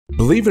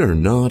Believe it or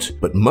not,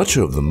 but much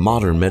of the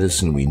modern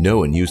medicine we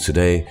know and use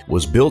today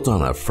was built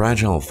on a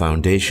fragile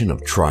foundation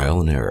of trial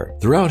and error.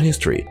 Throughout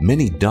history,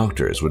 many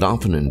doctors would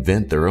often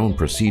invent their own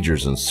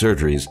procedures and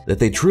surgeries that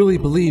they truly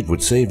believed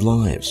would save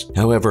lives.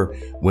 However,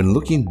 when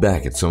looking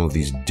back at some of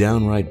these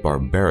downright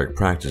barbaric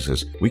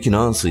practices, we can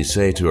honestly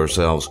say to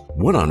ourselves,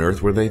 what on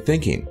earth were they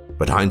thinking?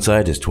 But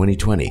hindsight is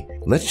 20/20.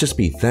 Let's just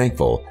be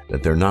thankful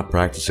that they're not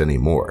practiced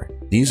anymore.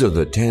 These are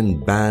the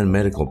 10 banned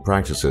medical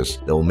practices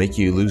that will make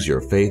you lose your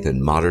faith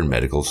in modern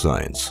medical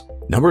science.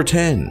 Number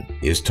 10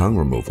 is tongue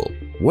removal.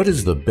 What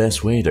is the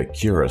best way to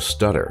cure a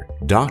stutter?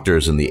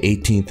 Doctors in the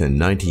 18th and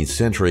 19th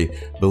century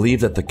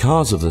believed that the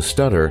cause of the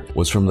stutter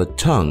was from the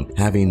tongue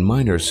having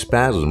minor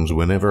spasms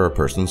whenever a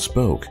person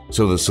spoke.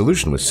 So the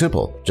solution was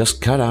simple: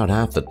 just cut out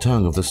half the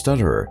tongue of the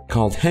stutterer.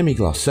 Called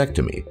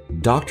hemiglossectomy,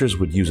 doctors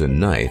would use a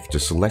knife to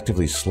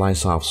selectively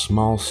slice off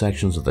small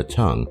sections of the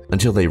tongue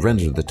until they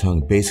rendered the tongue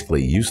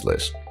basically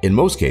useless. In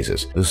most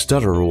cases, the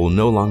stutterer will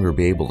no longer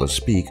be able to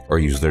speak or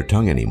use their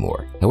tongue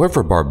anymore.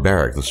 However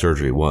barbaric the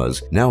surgery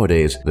was,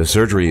 nowadays the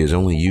surgery is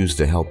only used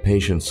to help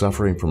patients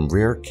suffering from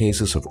rare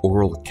cases of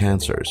oral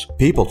cancers.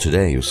 People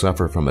today who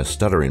suffer from a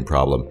stuttering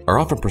problem are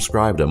often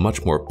prescribed a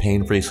much more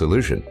pain-free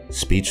solution: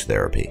 speech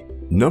therapy.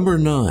 Number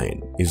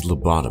 9 is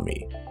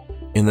lobotomy.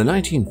 In the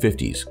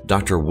 1950s,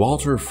 Dr.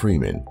 Walter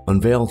Freeman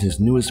unveiled his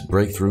newest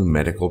breakthrough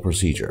medical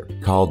procedure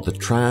called the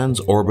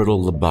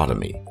transorbital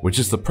lobotomy, which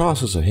is the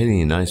process of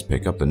hitting an ice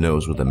pick up the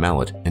nose with a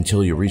mallet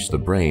until you reach the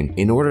brain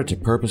in order to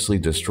purposely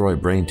destroy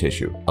brain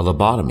tissue. A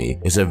lobotomy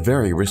is a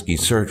very risky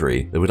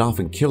surgery that would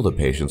often kill the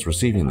patients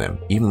receiving them.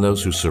 Even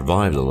those who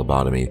survived the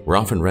lobotomy were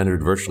often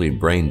rendered virtually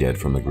brain dead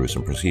from the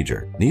gruesome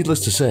procedure.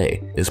 Needless to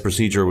say, this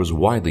procedure was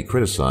widely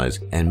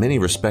criticized and many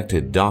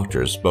respected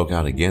doctors spoke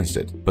out against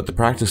it, but the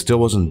practice still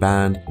wasn't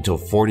banned until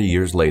 40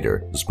 years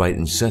later, despite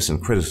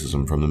incessant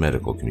criticism from the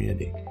medical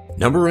community.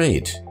 Number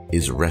 8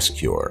 is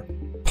Rescure.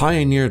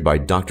 Pioneered by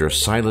Dr.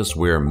 Silas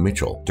Ware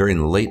Mitchell during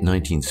the late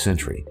 19th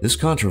century, this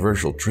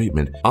controversial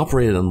treatment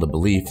operated on the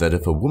belief that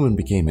if a woman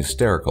became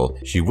hysterical,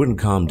 she wouldn't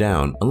calm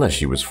down unless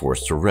she was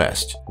forced to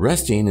rest.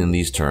 Resting in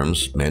these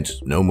terms meant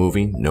no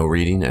moving, no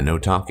reading, and no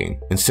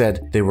talking.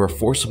 Instead, they were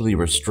forcibly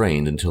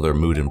restrained until their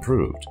mood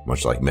improved,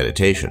 much like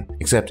meditation,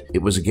 except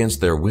it was against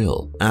their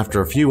will.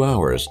 After a few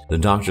hours, the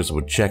doctors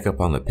would check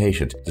up on the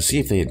patient to see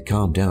if they had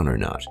calmed down or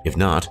not. If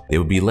not, they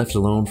would be left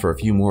alone for a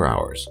few more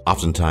hours.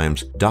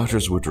 Oftentimes,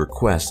 doctors would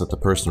request that the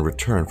person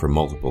return for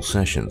multiple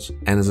sessions.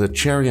 And as a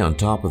cherry on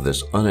top of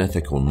this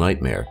unethical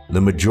nightmare, the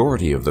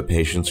majority of the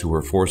patients who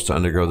were forced to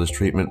undergo this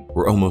treatment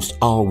were almost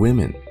all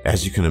women.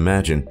 As you can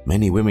imagine,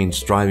 many women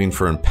striving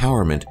for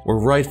empowerment were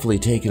rightfully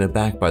taken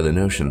aback by the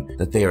notion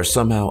that they are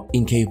somehow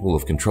incapable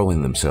of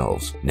controlling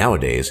themselves.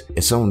 Nowadays,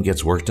 if someone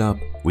gets worked up,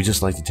 we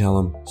just like to tell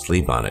them,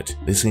 sleep on it.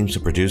 This seems to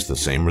produce the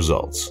same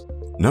results.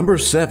 Number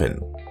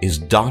 7 is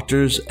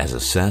doctors as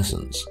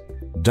assassins.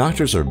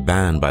 Doctors are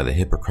banned by the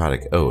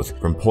Hippocratic Oath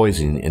from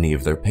poisoning any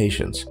of their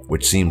patients,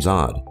 which seems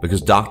odd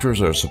because doctors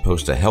are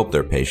supposed to help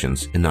their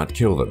patients and not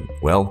kill them.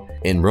 Well,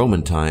 in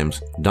Roman times,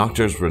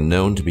 doctors were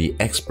known to be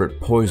expert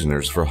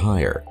poisoners for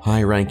hire.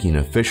 High-ranking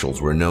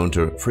officials were known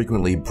to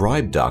frequently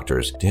bribe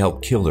doctors to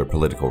help kill their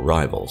political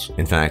rivals.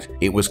 In fact,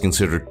 it was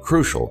considered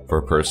crucial for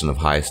a person of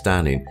high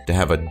standing to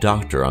have a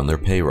doctor on their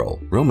payroll.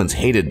 Romans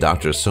hated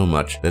doctors so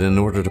much that in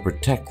order to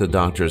protect the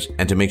doctors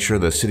and to make sure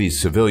the city's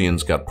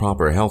civilians got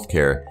proper health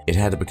care, it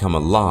had to become a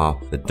law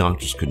that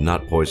doctors could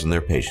not poison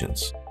their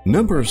patients.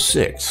 Number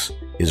 6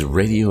 is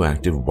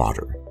radioactive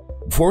water.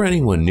 Before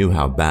anyone knew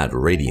how bad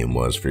radium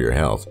was for your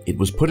health, it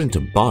was put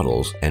into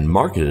bottles and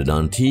marketed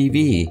on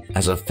TV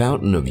as a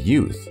fountain of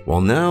youth.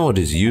 While now it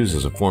is used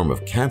as a form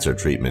of cancer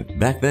treatment,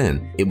 back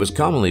then it was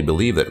commonly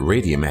believed that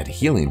radium had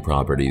healing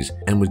properties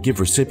and would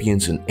give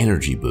recipients an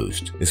energy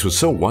boost. This was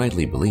so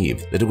widely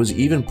believed that it was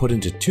even put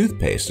into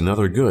toothpaste and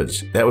other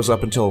goods. That was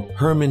up until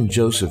Hermann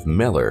Joseph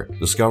Meller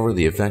discovered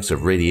the effects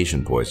of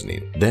radiation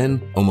poisoning.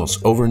 Then,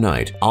 almost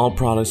overnight, all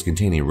products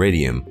containing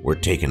radium were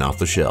taken off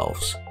the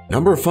shelves.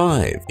 Number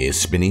 5 is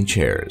spinning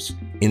chairs.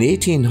 In the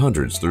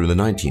 1800s through the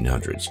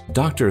 1900s,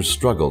 doctors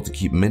struggled to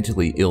keep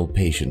mentally ill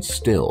patients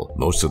still.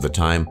 Most of the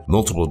time,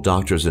 multiple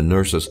doctors and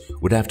nurses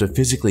would have to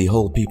physically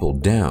hold people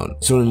down.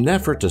 So in an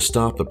effort to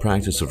stop the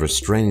practice of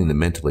restraining the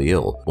mentally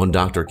ill, one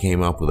doctor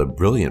came up with a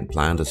brilliant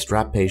plan to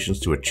strap patients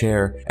to a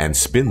chair and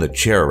spin the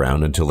chair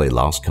around until they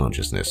lost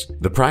consciousness.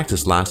 The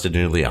practice lasted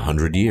nearly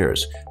 100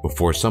 years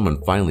before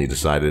someone finally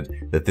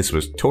decided that this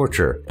was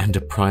torture and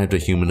deprived a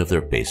human of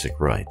their basic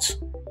rights.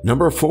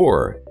 Number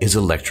 4 is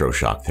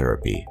electroshock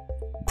therapy.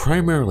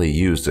 Primarily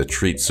used to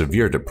treat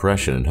severe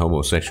depression and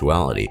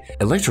homosexuality,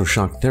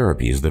 electroshock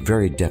therapy is the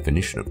very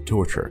definition of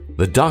torture.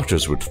 The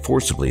doctors would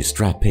forcibly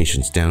strap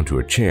patients down to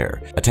a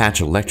chair,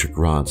 attach electric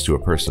rods to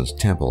a person's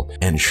temple,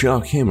 and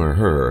shock him or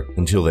her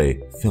until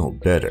they felt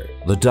better.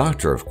 The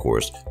doctor, of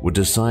course, would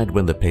decide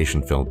when the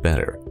patient felt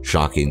better.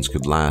 Shockings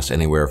could last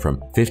anywhere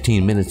from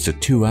 15 minutes to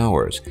 2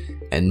 hours,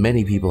 and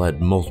many people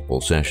had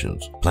multiple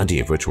sessions, plenty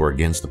of which were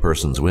against the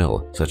person's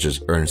will, such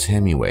as Ernest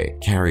Hemingway,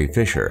 Carrie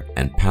Fisher,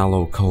 and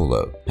Paulo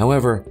Coelho.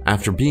 However,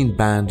 after being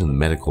banned in the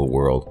medical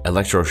world,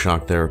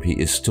 electroshock therapy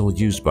is still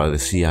used by the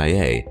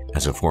CIA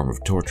as a form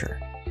of torture.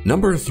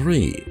 Number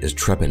 3 is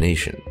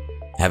trepanation.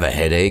 Have a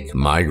headache,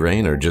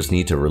 migraine, or just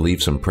need to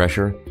relieve some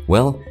pressure?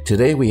 Well,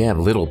 today we have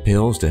little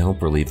pills to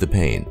help relieve the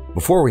pain.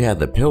 Before we had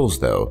the pills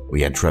though,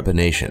 we had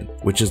trepanation,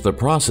 which is the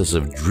process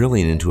of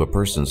drilling into a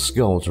person's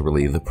skull to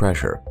relieve the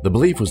pressure. The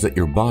belief was that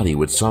your body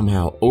would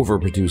somehow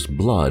overproduce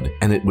blood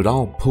and it would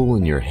all pool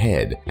in your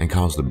head and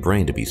cause the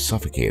brain to be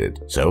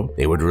suffocated. So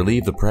they would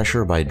relieve the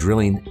pressure by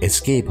drilling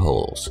escape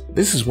holes.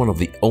 This is one of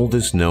the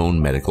oldest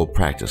known medical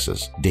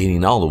practices,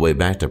 dating all the way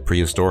back to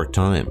prehistoric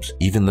times.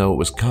 Even though it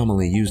was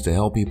commonly used to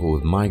help people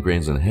with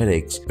migraines and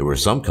headaches, there were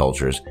some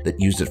cultures that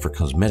used it for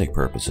cosmetic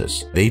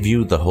purposes. They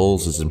viewed the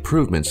holes as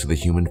improvements to the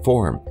human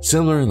form,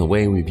 similar in the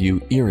way we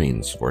view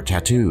earrings or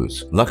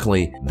tattoos.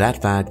 Luckily,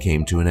 that fad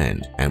came to an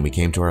end, and we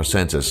came to our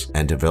senses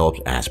and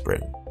developed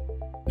aspirin.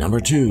 Number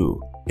 2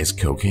 is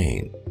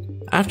cocaine.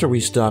 After we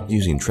stopped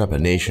using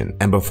trepanation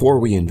and before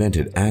we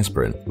invented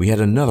aspirin, we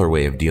had another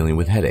way of dealing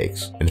with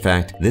headaches. In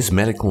fact, this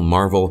medical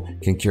marvel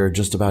can cure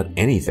just about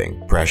anything.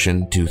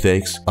 Depression,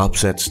 toothaches,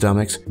 upset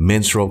stomachs,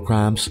 menstrual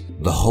cramps,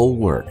 the whole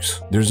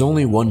works. There's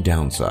only one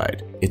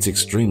downside. It's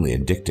extremely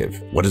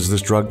addictive. What is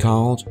this drug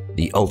called?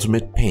 The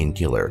ultimate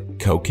painkiller,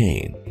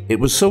 cocaine. It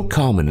was so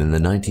common in the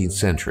 19th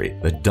century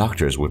that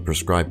doctors would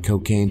prescribe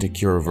cocaine to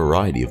cure a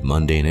variety of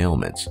mundane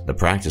ailments. The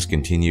practice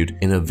continued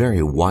in a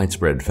very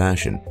widespread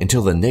fashion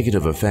until the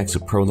negative effects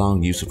of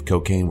prolonged use of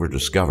cocaine were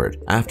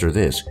discovered. After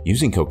this,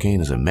 using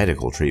cocaine as a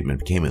medical treatment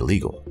became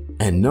illegal.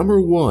 And number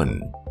 1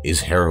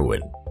 is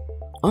heroin.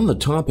 On the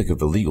topic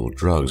of illegal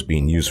drugs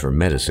being used for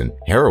medicine,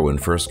 heroin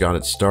first got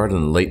its start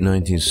in the late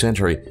 19th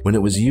century when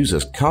it was used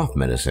as cough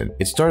medicine.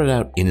 It started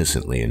out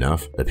innocently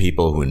enough. The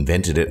people who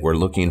invented it were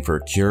looking for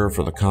a cure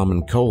for the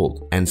common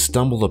cold and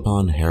stumbled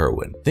upon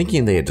heroin.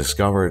 Thinking they had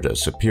discovered a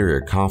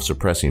superior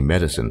cough-suppressing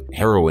medicine,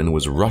 heroin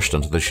was rushed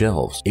onto the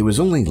shelves. It was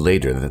only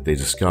later that they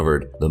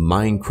discovered the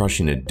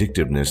mind-crushing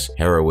addictiveness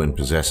heroin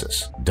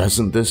possesses.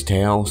 Doesn't this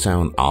tale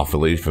sound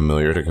awfully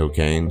familiar to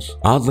cocaine's?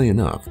 Oddly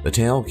enough, the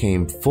tale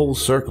came full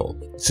circle,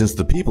 since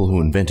the people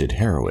who invented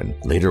heroin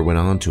later went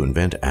on to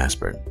invent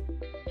aspirin.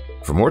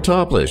 For more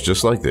top lists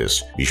just like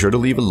this, be sure to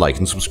leave a like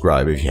and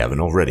subscribe if you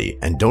haven't already,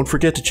 and don't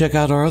forget to check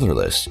out our other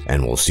lists,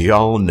 and we'll see you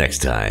all next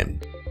time.